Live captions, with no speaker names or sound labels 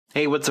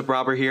Hey, what's up,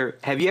 Robert here.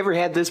 Have you ever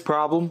had this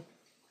problem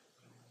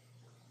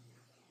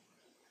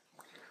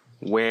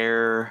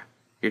where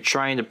you're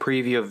trying to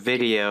preview a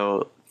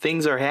video,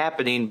 things are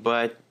happening,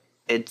 but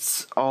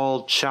it's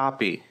all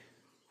choppy?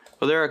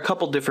 Well, there are a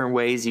couple different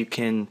ways you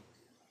can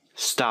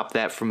stop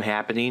that from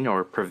happening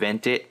or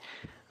prevent it.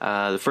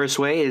 The first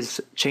way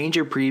is change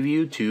your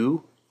preview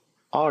to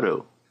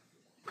auto.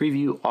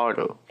 Preview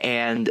auto.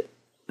 And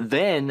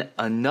then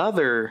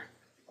another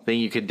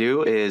thing you could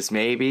do is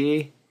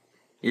maybe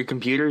your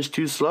computer is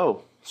too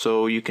slow,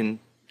 so you can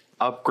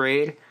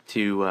upgrade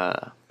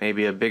to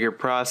maybe a bigger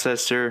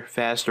processor,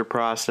 faster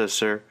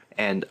processor,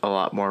 and a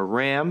lot more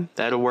RAM.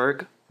 That'll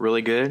work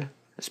really good,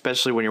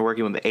 especially when you're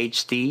working with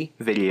HD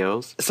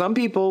videos. Some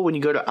people, when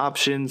you go to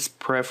options,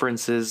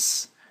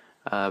 preferences,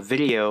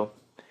 video,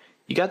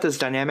 you got this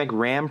dynamic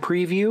RAM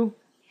preview,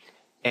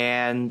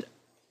 and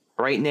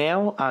right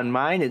now on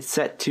mine it's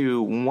set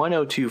to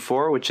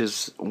 1024, which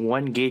is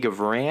 1 gig of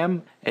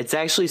RAM. It's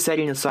actually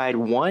setting aside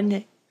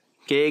 1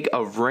 gig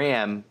of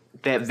RAM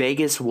that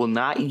Vegas will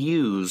not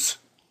use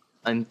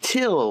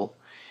until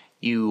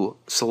you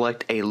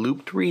select a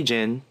looped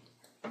region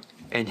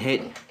and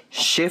hit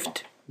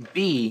Shift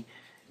B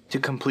to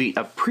complete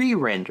a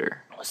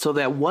pre-render. So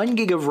that 1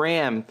 gig of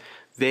RAM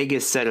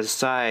Vegas set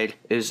aside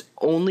is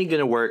only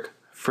going to work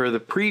for the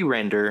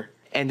pre-render,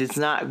 and it's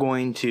not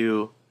going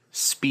to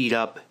speed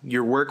up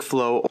your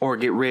workflow or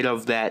get rid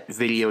of that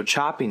video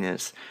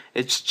choppiness.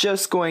 It's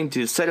just going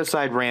to set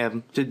aside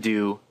RAM to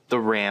do the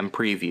RAM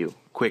preview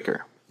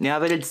quicker. Now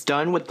that it's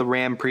done with the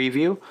RAM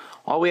preview,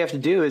 all we have to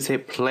do is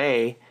hit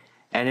play,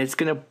 and it's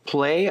going to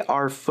play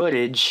our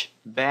footage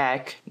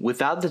back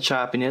without the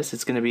choppiness.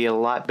 It's going to be a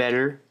lot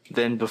better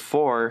than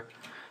before,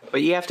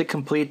 but you have to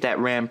complete that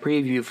RAM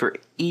preview for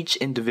each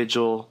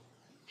individual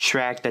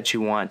track that you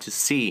want to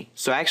see.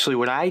 So actually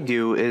what I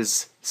do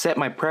is set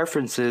my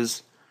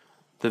preferences,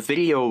 the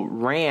video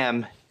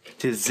RAM,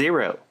 to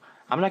 0.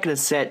 I'm not going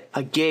to set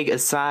a gig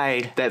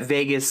aside that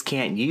Vegas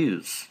can't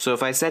use. So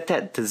if I set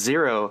that to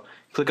 0,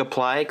 click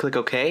apply, click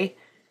OK,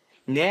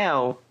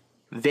 now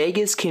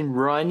Vegas can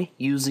run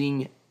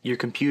using your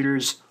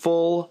computer's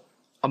full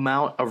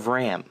amount of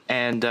RAM.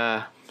 And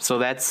so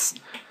that's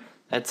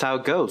how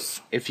it goes.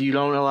 If you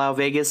don't allow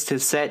Vegas to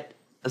set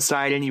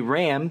aside any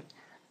RAM,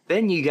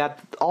 then you got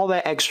all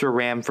that extra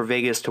RAM for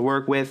Vegas to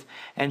work with,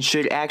 and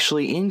should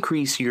actually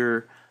increase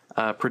your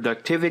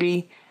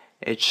productivity.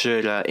 It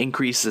should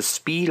increase the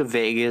speed of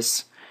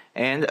Vegas,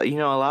 and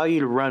allow you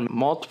to run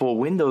multiple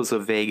windows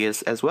of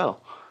Vegas as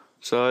well.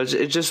 So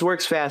it just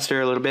works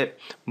faster, a little bit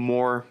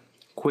more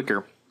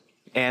quicker.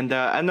 And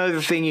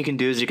another thing you can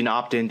do is you can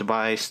opt in to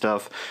buy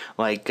stuff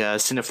like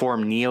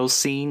Cineform Neo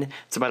Scene.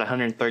 It's about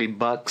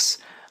 $130.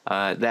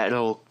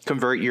 That'll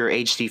convert your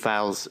HD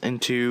files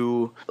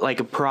into like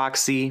a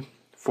proxy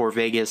for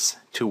Vegas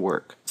to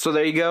work. So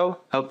there you go.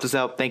 Hope this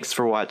out. Thanks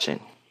for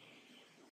watching.